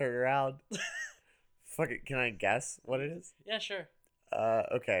not gonna turn around. Fuck it. Can I guess what it is? Yeah, sure.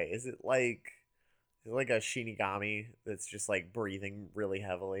 Okay. Is it like a Shinigami that's just like breathing really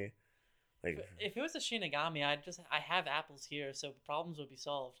heavily? Like, if it was a Shinigami, I have apples here, so problems would be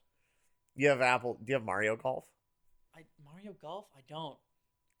solved. You have Apple? Do you have Mario Golf? Mario Golf? I don't.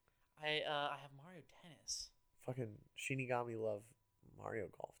 I have Mario Tennis. Fucking Shinigami love Mario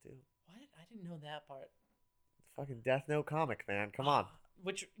Golf, dude. What? I didn't know that part. Fucking Death Note comic, man. Come on.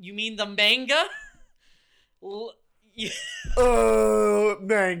 Which, you mean the manga? Oh,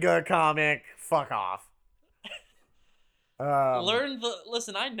 manga comic. Fuck off.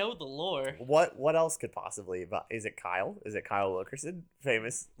 Listen, I know the lore. What else could possibly... Is it Kyle? Is it Kyle Wilkerson?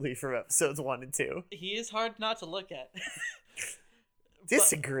 Famously from episodes 1 and 2. He is hard not to look at.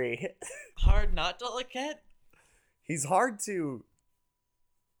 Disagree. Hard not to look at? He's hard to...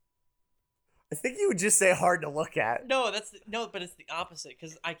 I think you would just say hard to look at. No, but it's the opposite,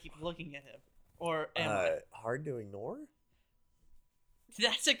 because I keep looking at him. Or am I? Hard to ignore?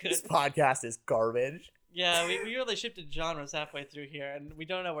 That's a good... This podcast is garbage. Yeah, we really shifted genres halfway through here, and we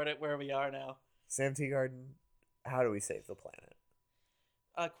don't know where we are now. Sam Teagarden, How do we save the planet?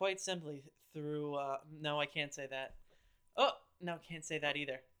 Quite simply through. No, I can't say that. Oh no, can't say that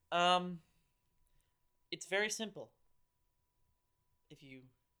either. It's very simple. If you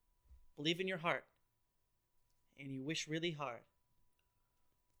believe in your heart and you wish really hard,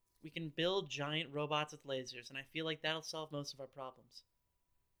 we can build giant robots with lasers, and I feel like that'll solve most of our problems.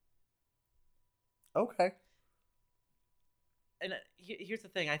 Okay. And here's the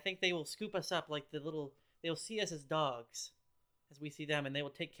thing: I think they will scoop us up like the little. They'll see us as dogs, as we see them, and they will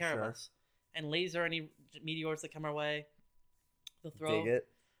take care of us and laser any meteors that come our way. They'll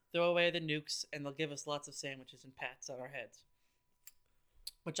throw away the nukes, and they'll give us lots of sandwiches and pats on our heads.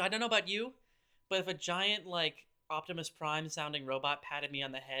 Which I don't know about you, but if a giant like Optimus Prime sounding robot patted me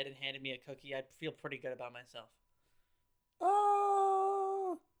on the head and handed me a cookie, I'd feel pretty good about myself.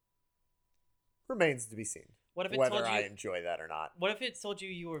 Remains to be seen. What if it whether told you, I enjoy that or not. What if it told you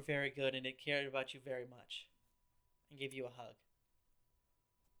you were very good and it cared about you very much and gave you a hug?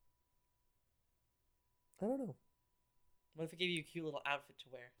 I don't know. What if it gave you a cute little outfit to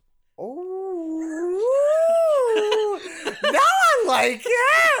wear? Oh, now I like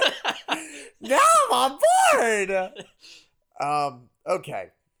it. Now I'm on board.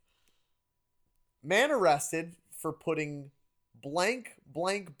 Okay. Man arrested for putting blank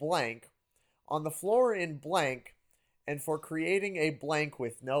blank blank on the floor in blank and for creating a blank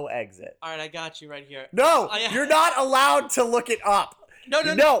with no exit. All right, I got you right here. No, you're not allowed to look it up.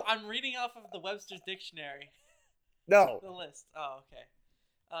 No. I'm reading off of the Webster's Dictionary. No. The list. Oh, okay.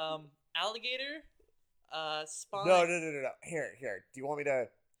 Alligator, spawn. No. Here. Do you want me to?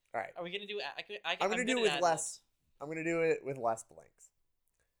 All right. Are we gonna do? I'm gonna do it with less. I'm gonna do it with less blanks.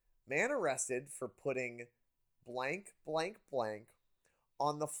 Man arrested for putting blank blank blank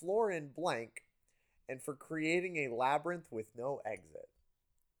on the floor in blank, and for creating a labyrinth with no exit.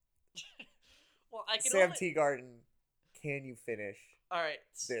 Well, I can. Sam Teagarden, can you finish? All right.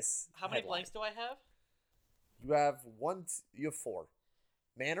 This. How many blanks do I have? You have one. You have 4.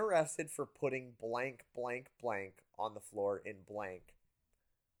 Man arrested for putting blank blank blank on the floor in blank.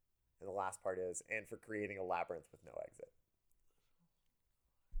 And the last part is, and for creating a labyrinth with no exit.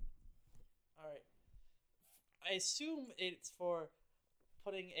 All right. I assume it's for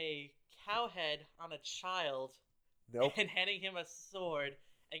putting a cow head on a child. Nope. And handing him a sword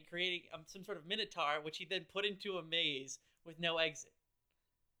and creating some sort of minotaur, which he then put into a maze with no exit.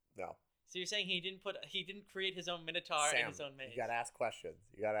 No. So you're saying he didn't create his own minotaur Sam, in his own maze? You gotta ask questions.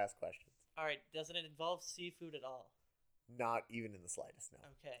 All right. Doesn't it involve seafood at all? Not even in the slightest, no.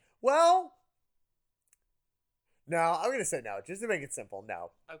 Okay. Well, no, I'm gonna say no, just to make it simple.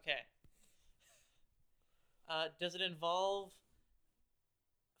 No. Okay. Does it involve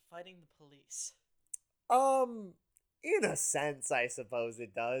fighting the police? In a sense, I suppose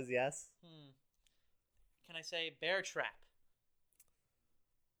it does. Yes. Can I say bear trap?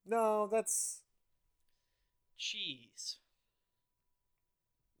 No, that's cheese.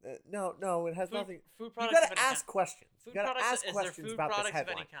 No, it has nothing. Food products. You gotta ask questions. You gotta ask questions about this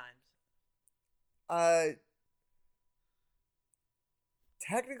headline. Of any kind?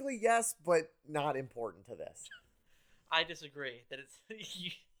 Technically yes, but not important to this. I disagree. That it's.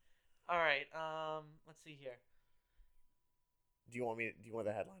 All right. Let's see here. Do you want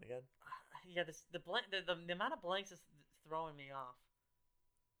the headline again? Yeah. The amount of blanks is throwing me off.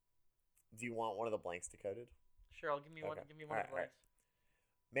 Do you want one of the blanks decoded? Sure. Give me one of the blanks. Right.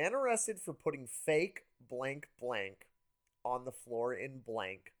 Man arrested for putting fake blank blank on the floor in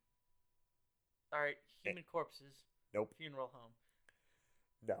blank. All right. Human corpses. Nope. Funeral home.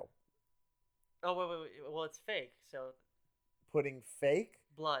 No. Oh, wait. Well, it's fake, so. Putting fake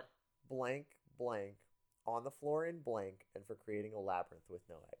blood blank blank on the floor in blank and for creating a labyrinth with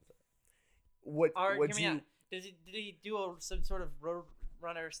no exit. Did he do some sort of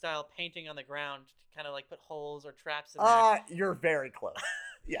Roadrunner style painting on the ground to kind of like put holes or traps in there? You're very close.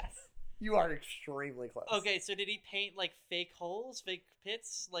 Yes. You are extremely close. Okay, so did he paint like fake holes, fake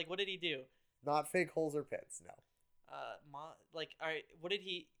pits? Like what did he do? Not fake holes or pits, no. All right, what did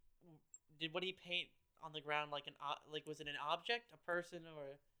he paint on the ground? Like was it an object, a person,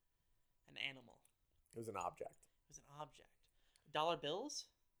 or an animal? It was an object. Dollar bills?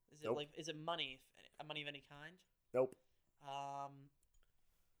 Is it nope. is it money? Money of any kind? Nope.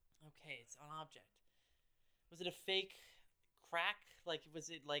 Okay, it's an object. Was it a fake crack? Like was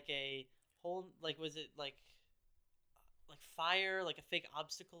it like a hole? Like was it like fire? Like a fake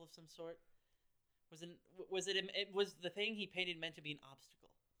obstacle of some sort? Was the thing he painted meant to be an obstacle?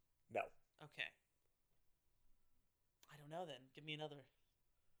 No. Okay. I don't know then. Give me another.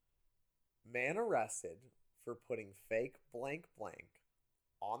 Man arrested for putting fake blank blank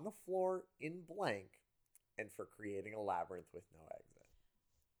on the floor in blank and for creating a labyrinth with no exit.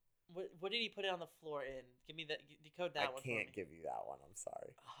 What did he put it on the floor in? Give me that. Decode that one for me. I can't give you that one. I'm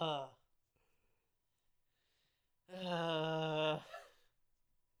sorry.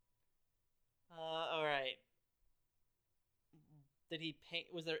 All right. Did he paint?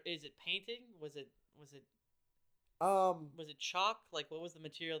 Is it painting? Was it chalk? Like, what was the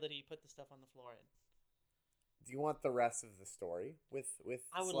material that he put the stuff on the floor in? Do you want the rest of the story with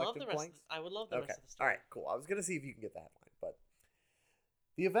I would selected love the blanks? rest. I would love the rest of the story. All right, cool. I was gonna see if you can get the headline, but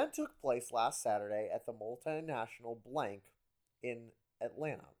the event took place last Saturday at the multinational blank in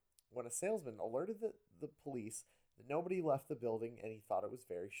Atlanta when a salesman alerted the police that nobody left the building and he thought it was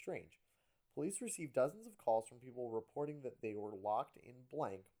very strange. Police received dozens of calls from people reporting that they were locked in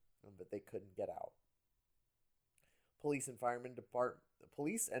blank and that they couldn't get out. Police and fireman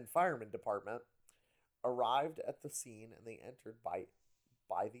department arrived at the scene and they entered by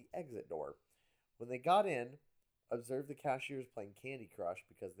the exit door. When they got in, observed the cashiers playing Candy Crush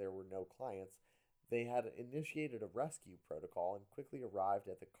because there were no clients. They had initiated a rescue protocol and quickly arrived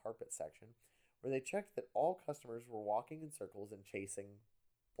at the carpet section where they checked that all customers were walking in circles and chasing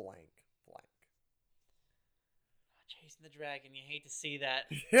blank. Chasing the dragon. You hate to see that.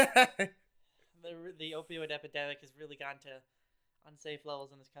 The opioid epidemic has really gone to unsafe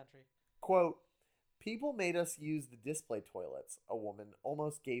levels in this country. Quote, people made us use the display toilets. A woman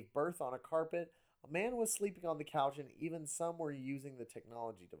almost gave birth on a carpet. A man was sleeping on the couch, and even some were using the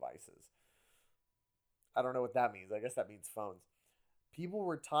technology devices. I don't know what that means. I guess that means phones. People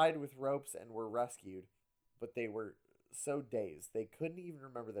were tied with ropes and were rescued, but they were so dazed they couldn't even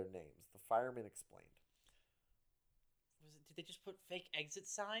remember their names. The fireman explained. Did they just put fake exit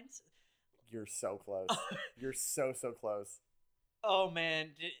signs? You're so close. You're so close. Oh,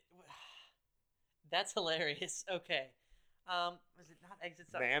 man. That's hilarious. Okay. Was it not exit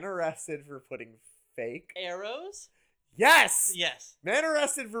signs? Man arrested for putting fake... arrows? Yes! Yes. Man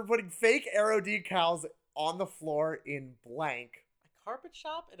arrested for putting fake arrow decals on the floor in blank. A carpet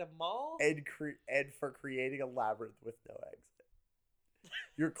shop in a mall? And for creating a labyrinth with no exit.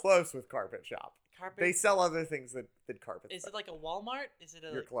 You're close with carpet shop. They sell other things than carpets. Is it like a Walmart? Is it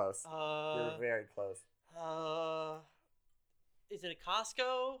a? You're close. You're very close. Is it a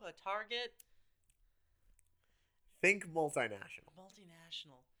Costco? A Target? Think multinational.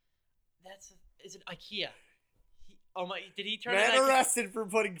 Multinational. Is it IKEA? Did he turn? Man arrested for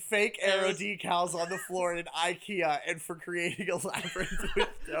putting fake arrow decals on the floor in IKEA and for creating a labyrinth with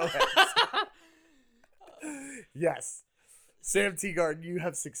no ends. Yes. Sam Teagarden, you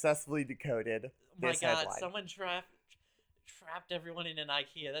have successfully decoded this headline. God, someone trapped everyone in an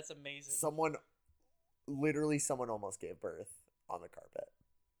IKEA. That's amazing. Someone almost gave birth on the carpet.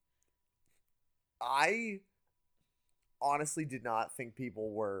 I honestly did not think people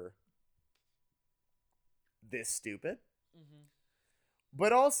were this stupid. Mm-hmm.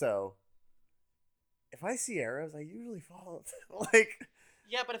 But also, if I see arrows, I usually follow them.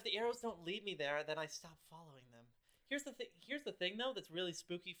 Yeah, but if the arrows don't lead me there, then I stop following them. Here's the thing, though, that's really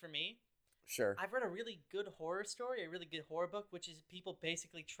spooky for me. Sure. I've read a really good horror story, a really good horror book, which is people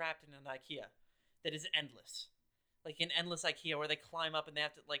basically trapped in an IKEA that is endless. Like an endless IKEA where they climb up and they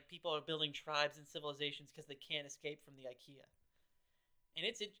have to, people are building tribes and civilizations because they can't escape from the IKEA. And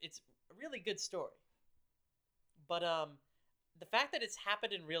it's a really good story. But the fact that it's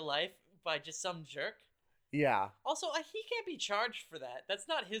happened in real life by just some jerk. Yeah. Also, he can't be charged for that. That's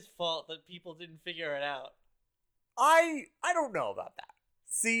not his fault that people didn't figure it out. I don't know about that.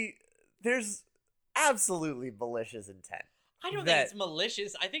 See, there's absolutely malicious intent. I don't think it's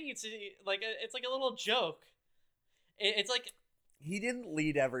malicious. I think it's like a little joke. It's like he didn't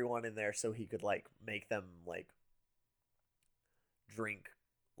lead everyone in there so he could make them drink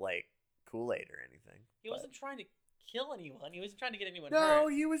Kool-Aid or anything. He wasn't trying to kill anyone. He wasn't trying to get anyone hurt. No,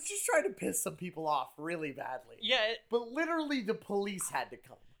 he was just trying to piss some people off really badly. Yeah. But literally the police had to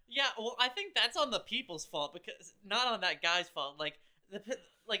come. Yeah, well, I think that's on the people's fault, because not on that guy's fault.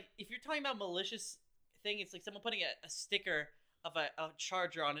 If you're talking about malicious thing, it's like someone putting a sticker of a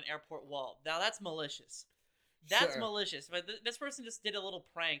charger on an airport wall. Now that's malicious. That's malicious. But this person just did a little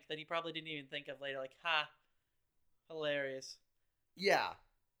prank that he probably didn't even think of later. Hilarious. Yeah.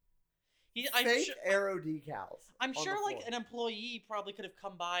 Fake arrow decals. I'm sure an employee probably could have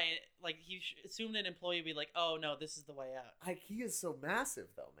come by and he assumed an employee would be like, oh no, this is the way out. IKEA is so massive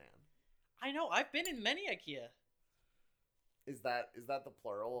though, man. I know. I've been in many IKEA. Is that the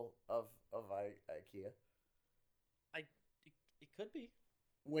plural of IKEA? It could be.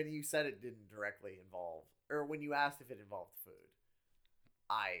 When you said it didn't directly involve, or when you asked if it involved food,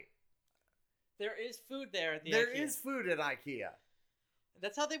 there is food there at the IKEA. There is food at IKEA.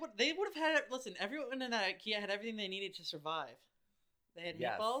 That's how they would have had it. Listen, everyone in that IKEA had everything they needed to survive. They had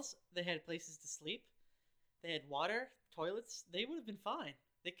meatballs. They had places to sleep. They had water, toilets. They would have been fine.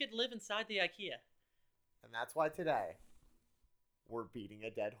 They could live inside the IKEA. And that's why today we're beating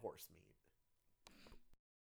a dead horse meat.